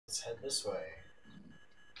head this way.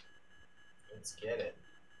 Let's get it.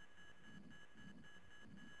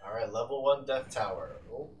 Alright, level 1 death tower.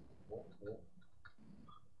 Oh, oh, oh.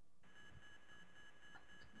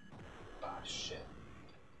 Ah, shit.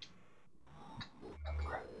 Oh,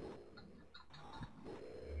 crap.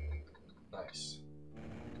 Nice.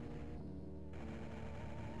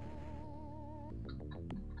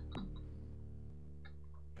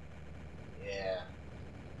 Yeah.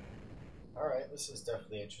 Alright, this is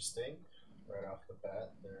definitely interesting. Right off the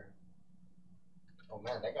bat there. Oh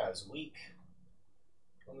man, that guy's weak.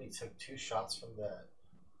 Only took 2 shots from that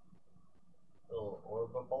little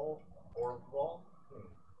orb ball.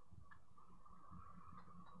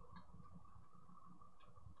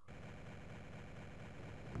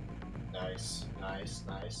 Nice, nice,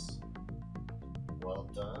 nice. Well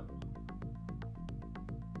done.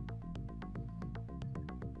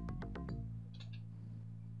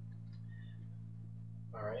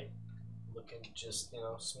 Alright. Looking just,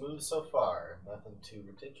 smooth so far. Nothing too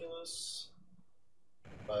ridiculous.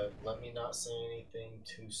 But let me not say anything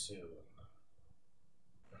too soon.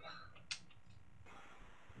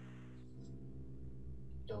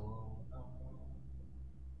 Don't know.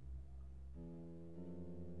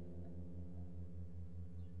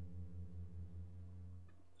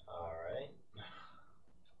 Alright.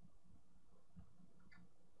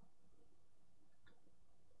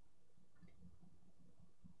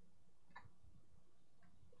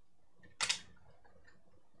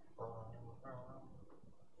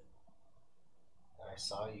 I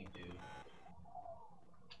saw you, dude.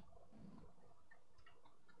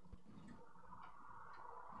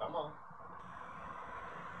 Come on.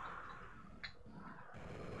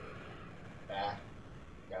 Back.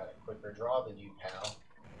 Got a quicker draw than you, pal.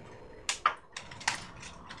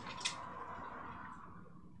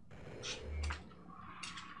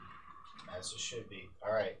 As it should be.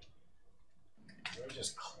 Alright. We're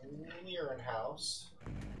just clearing house.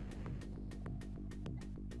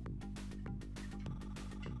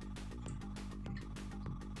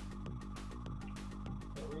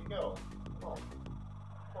 There we go. Come on.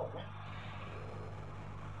 Come on, man.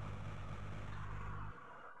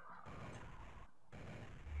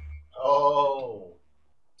 Oh!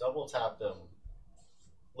 Double tapped them.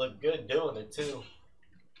 Look good doing it, too.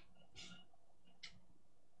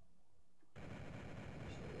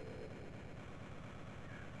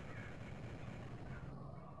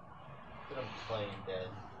 Get him playing dead.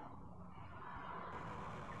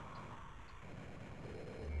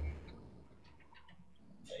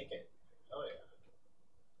 Take it. Oh, yeah.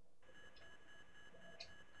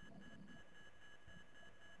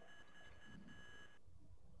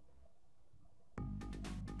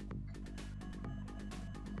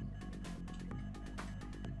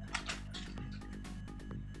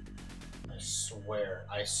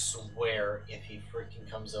 I swear, if he freaking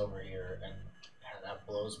comes over here and that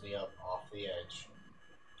blows me up off the edge,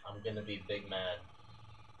 I'm gonna be big mad.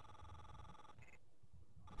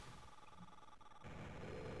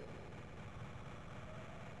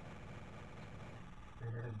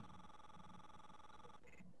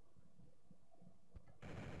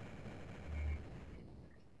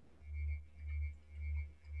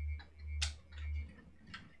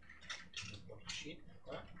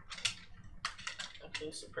 Okay,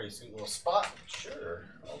 it's a pretty sweet little spot. Sure,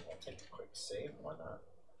 I'll take a quick save. Why not?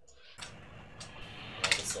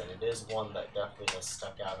 Like I said, it is one that definitely has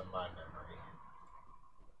stuck out in my memory.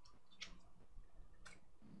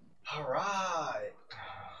 All right.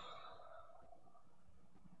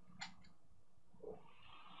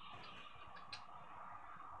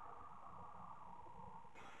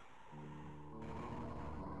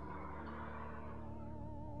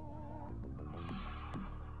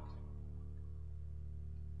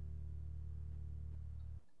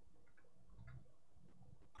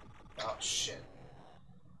 Oh shit.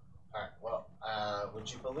 Alright, well,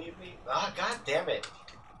 would you believe me? Ah, god damn it!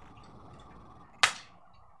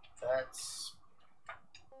 That's...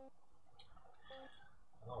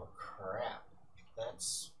 Oh crap.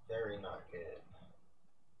 That's very not good.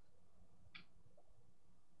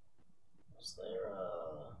 Is there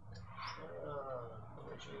a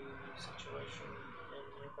energy situation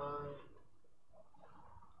nearby?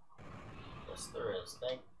 Yes, there is.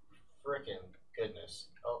 Thank frickin' goodness.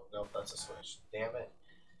 Oh, nope, that's a switch. Damn it.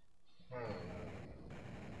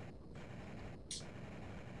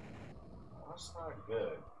 That's not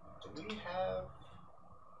good. Do we have...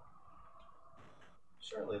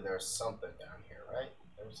 Surely there's something down here, right?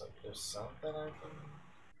 There's something I can...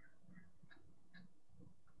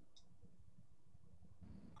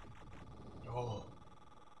 Oh.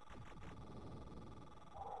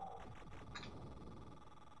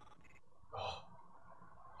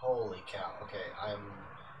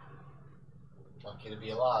 Lucky to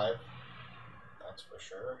be alive. That's for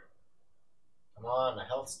sure. Come on, a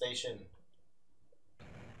health station.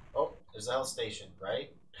 Oh, there's a health station,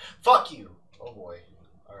 right? Fuck you! Oh boy.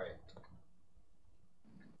 Alright.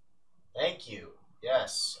 Thank you.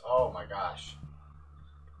 Yes. Oh my gosh.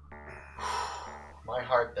 My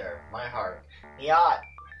heart there. My heart. Yacht.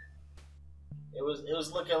 It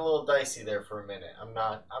was looking a little dicey there for a minute. I'm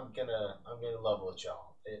gonna level with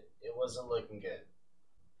y'all. It wasn't looking good.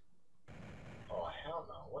 Oh hell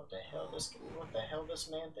no. What the hell this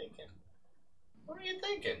man thinking? What are you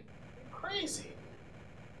thinking? You're crazy.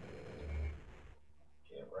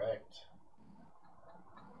 Get wrecked.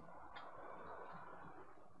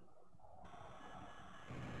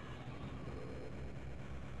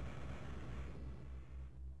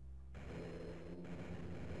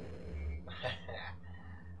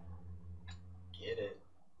 Get it.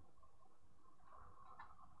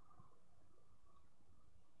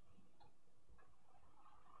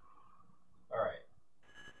 Alright.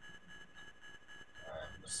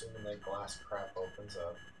 I'm assuming that glass crap opens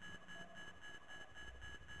up.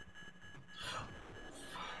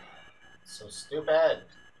 So stupid. I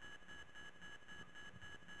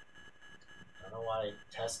don't know why I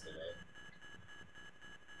tested it.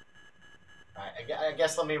 Alright, I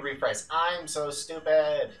guess let me rephrase. I'm so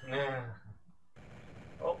stupid.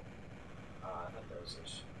 Oh. I thought there was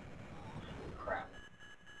this. Crap.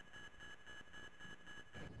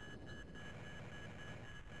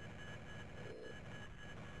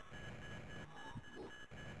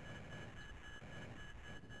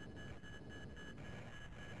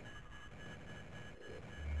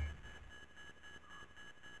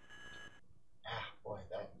 Ah, boy,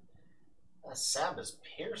 that sound is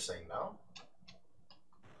piercing, no?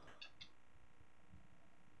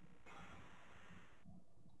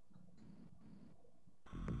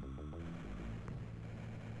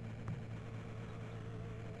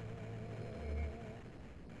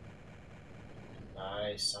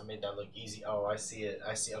 Nice. I made that look easy. Oh, I see it.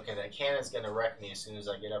 I see. Okay, that cannon's gonna wreck me as soon as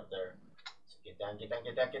I get up there. So get down, get down,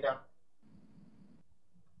 get down, get down.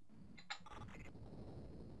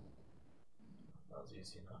 That was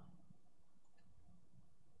easy enough.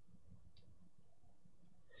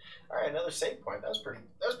 All right, another save point. That was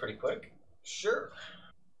pretty quick. Sure.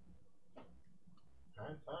 All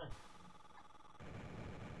right, fine.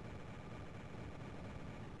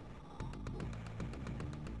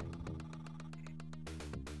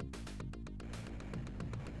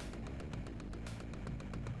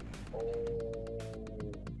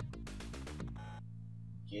 Oh,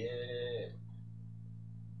 get it.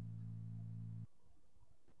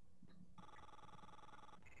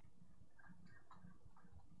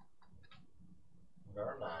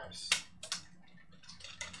 Very nice.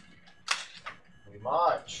 We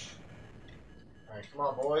march. All right, come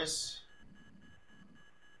on, boys.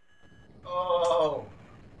 Oh,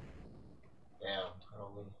 damn. I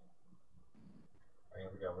don't mean. All right, here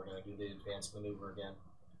we go. We're gonna do the advanced maneuver again.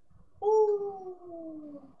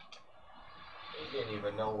 Woo! They didn't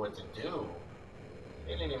even know what to do.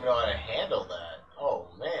 They didn't even know how to handle that. Oh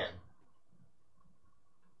man,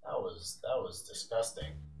 that was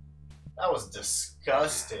disgusting. That was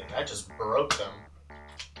disgusting. I just broke them.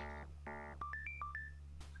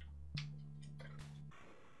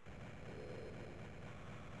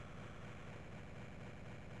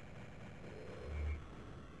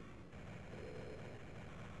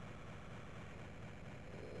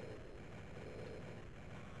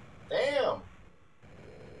 Damn.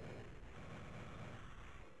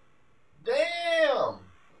 Damn.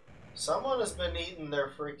 Someone has been eating their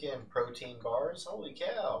freaking protein bars. Holy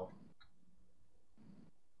cow.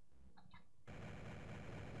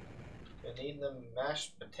 Been eating them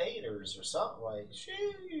mashed potatoes or something like.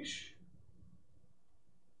 Sheesh.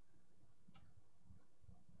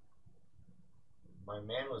 My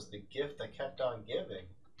man was the gift that kept on giving.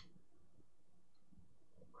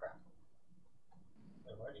 Oh, crap.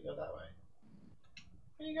 Hey, why'd you go that way?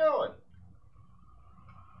 Where are you going?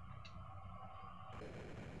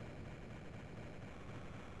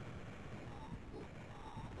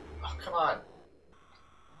 Oh, come on.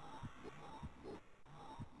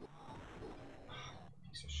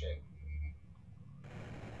 Piece of shit.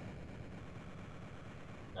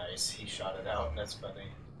 Nice. He shot it out. That's funny.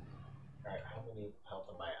 Alright, how many health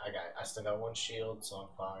am I still got one shield, so I'm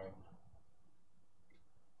fine.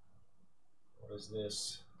 What is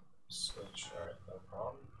this? Switch. Alright, no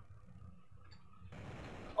problem.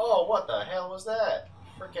 Oh, what the hell was that?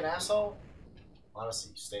 Freaking asshole.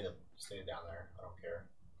 Honestly, stay down there. I don't care.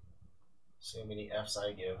 See how many Fs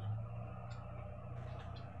I give.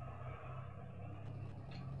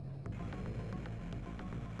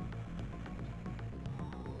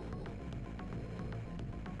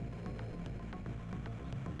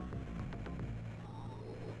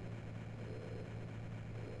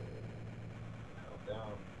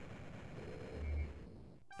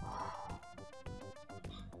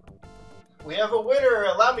 We have a winner.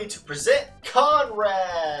 Allow me to present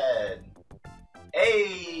Conrad.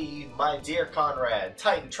 Hey, my dear Conrad,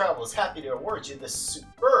 Titan Travel is happy to award you this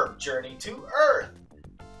superb journey to Earth.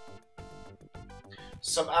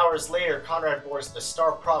 Some hours later, Conrad boards the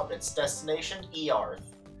Star Providence, destination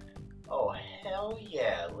Earth. Oh, hell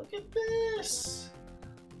yeah, look at this.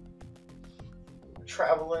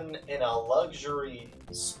 Traveling in a luxury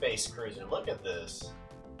space cruiser. Look at this.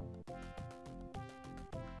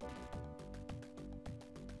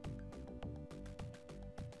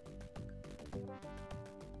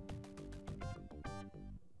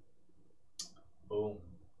 Boom.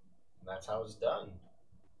 And that's how it's done.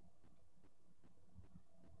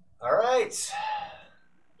 Alright.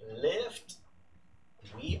 Lift.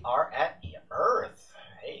 We are at Earth.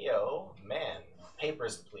 Heyo. Man.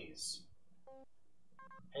 Papers, please.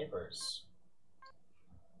 Papers.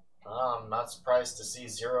 I'm not surprised to see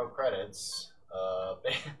 0 credits.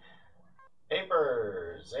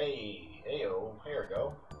 Papers. Hey. Heyo. Here we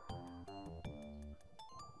go.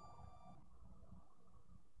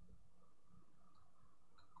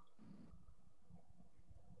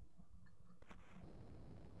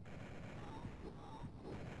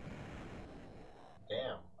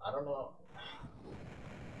 Damn. I don't know.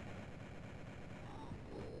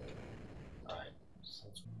 Alright.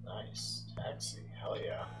 Nice. Taxi. Hell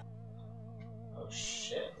yeah. Oh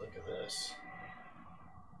shit. Look at this.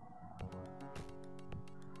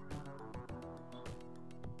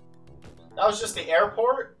 That was just the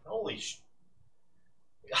airport? Holy sh...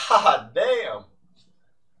 God damn.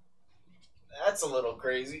 That's a little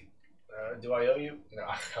crazy. Do I owe you? No,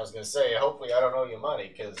 I was going to say, hopefully I don't owe you money,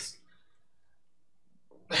 because...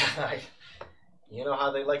 you know how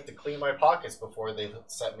they like to clean my pockets before they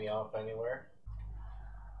set me off anywhere?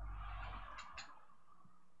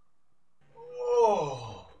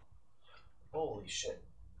 Oh! Holy shit.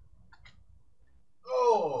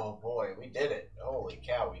 Oh, boy, we did it. Holy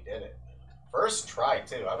cow, we did it. First try,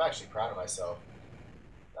 too. I'm actually proud of myself.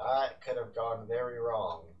 That could have gone very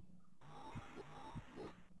wrong.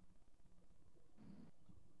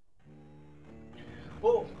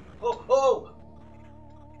 Oh! Oh! Oh!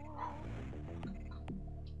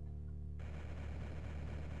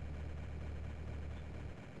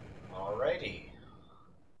 Alrighty.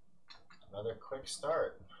 Another quick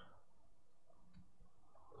start.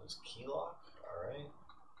 There's key lock. Alright.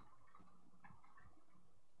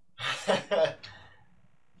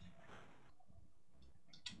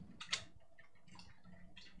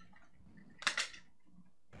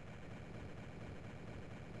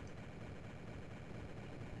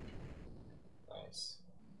 Nice.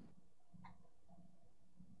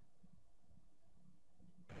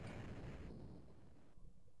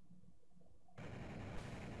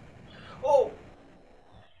 Oh!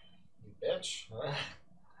 You bitch. Alright.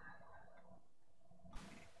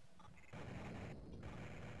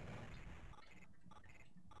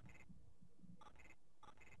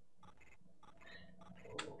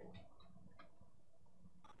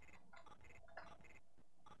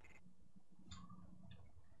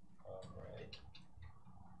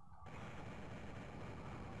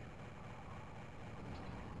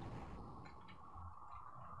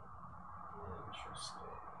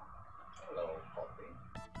 Interesting. Hello, puppy.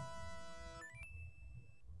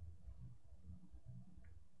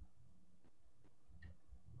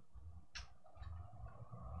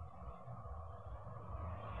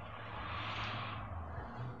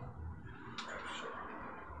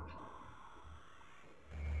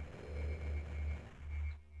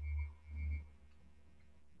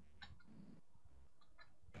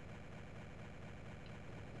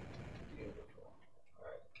 Beautiful.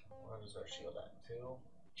 Alright. What is our shield at? 2?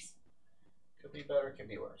 Could be better, could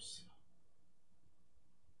be worse.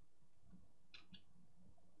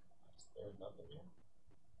 There's nothing here.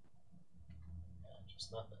 Yeah,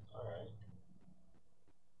 just nothing. Alright.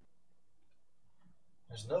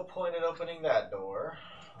 There's no point in opening that door.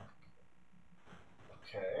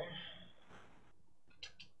 Okay.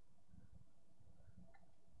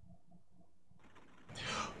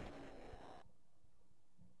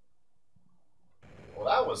 Well,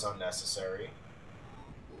 that was unnecessary.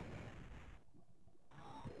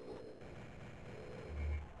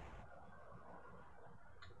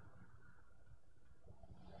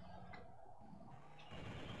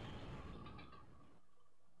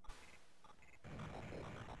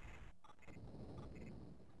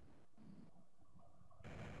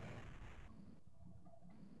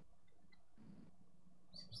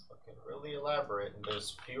 This is looking really elaborate, and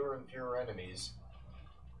there's fewer and fewer enemies.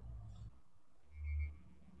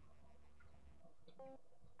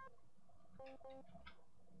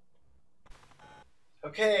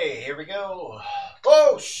 Okay, here we go.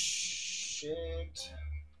 Oh, shit.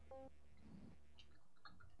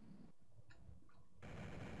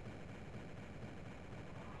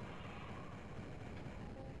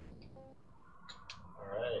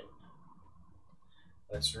 Alright.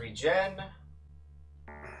 Let's regen.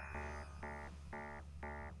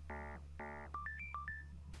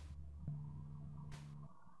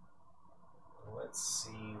 Let's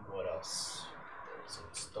see what else there's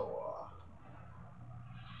in store.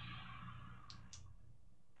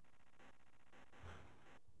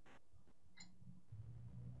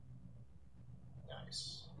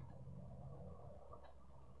 Nice.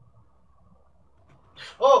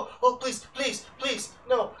 Oh, oh, please, please, please.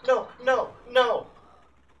 No, no, no, no.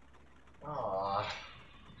 Aw.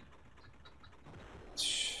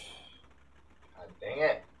 God dang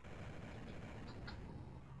it.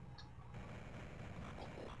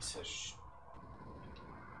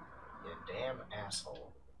 You damn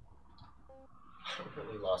asshole. I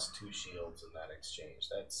really lost 2 shields in that exchange.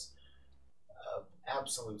 That's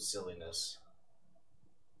absolute silliness.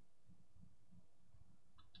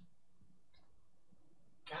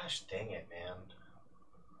 Gosh dang it, man.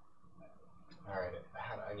 Alright,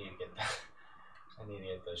 I need to get that. I need to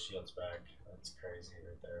get those shields back. That's crazy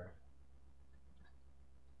right there.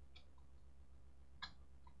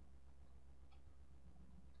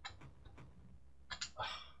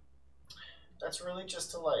 That's really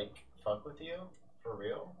just to, like, fuck with you? For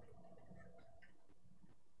real?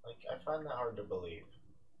 Like, I find that hard to believe.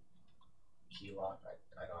 Key lock?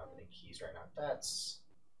 I don't have any keys right now. That's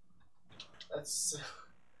that's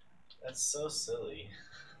so silly.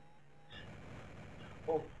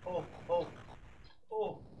 Oh, oh, oh,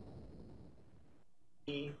 oh.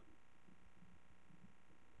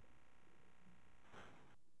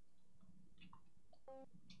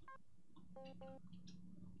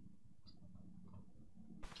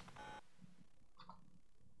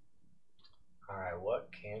 Alright, what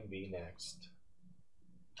can be next?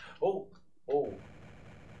 Oh, oh,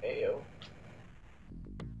 heyo.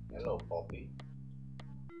 Hello, Poppy.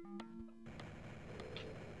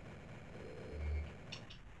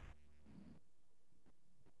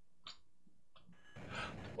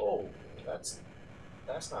 Oh, that's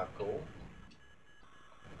not cool.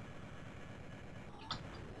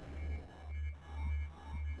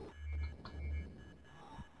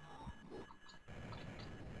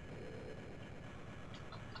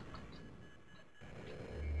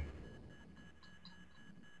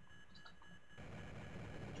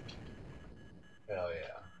 Hell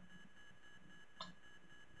yeah.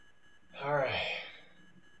 Alright.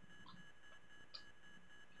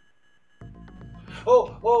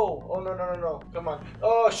 Oh, oh, oh, no, no, no, no. Come on.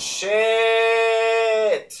 Oh, shit!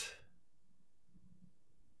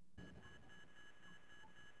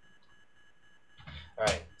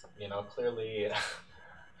 Alright, you know, clearly,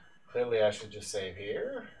 clearly I should just save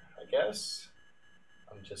here, I guess.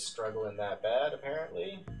 I'm just struggling that bad,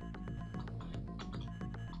 apparently.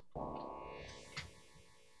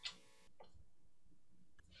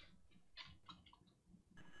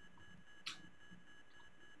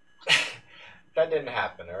 That didn't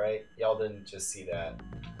happen, alright? Y'all didn't just see that.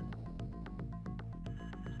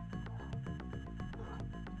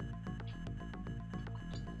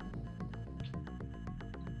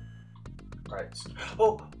 Alright.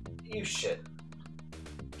 Oh, you shit.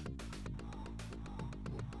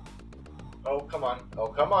 Oh, come on. Oh,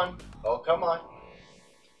 come on. Oh, come on.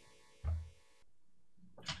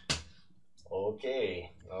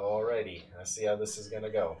 Okay. Alrighty. Let's see how this is gonna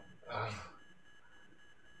go.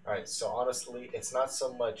 Alright, so honestly, it's not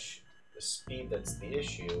so much the speed that's the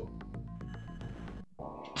issue.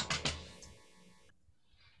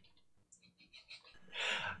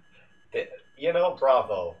 You know,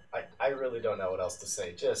 bravo. I really don't know what else to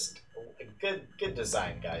say. Just good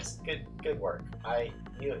design, guys. Good work.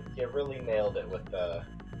 You really nailed it with the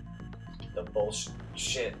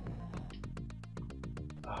bullshit.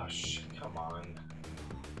 Oh shit! Come on.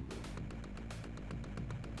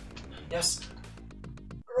 Yes.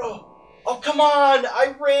 Oh come on!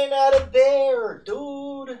 I ran out of there,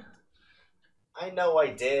 dude. I know I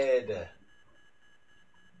did.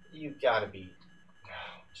 You gotta be.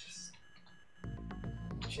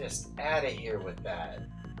 Just out of here with that.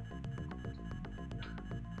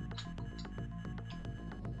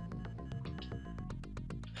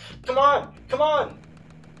 Come on! Come on!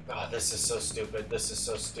 Oh, this is so stupid. This is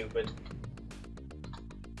so stupid.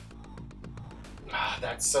 Ah,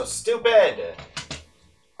 that's so stupid!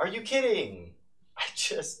 Are you kidding? I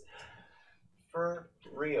just... For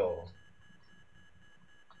real.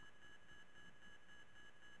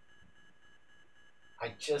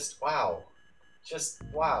 Wow. Just,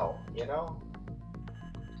 wow, you know?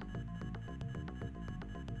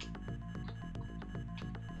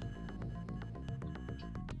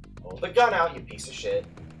 Pull the gun out, you piece of shit.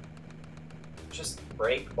 Just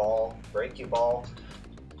break, ball. Break, you ball.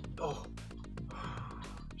 Oh.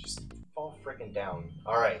 Just fall freaking down.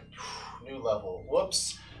 Alright. New level.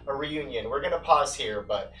 Whoops. A reunion. We're going to pause here,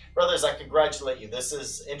 but brothers, I congratulate you. This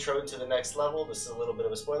is intro into the next level. This is a little bit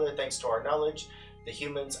of a spoiler. Thanks to our knowledge, the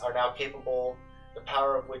humans are now capable, the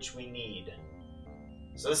power of which we need.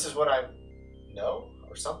 So this is what I know,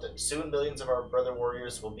 or something. Soon millions of our brother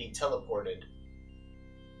warriors will be teleported.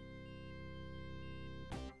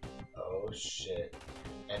 Oh shit.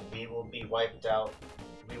 And we will be wiped out.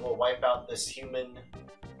 We will wipe out this human.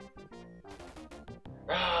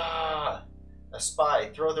 Ah! A spy.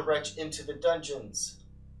 Throw the wretch into the dungeons.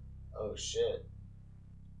 Oh shit.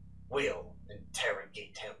 We'll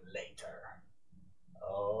interrogate him.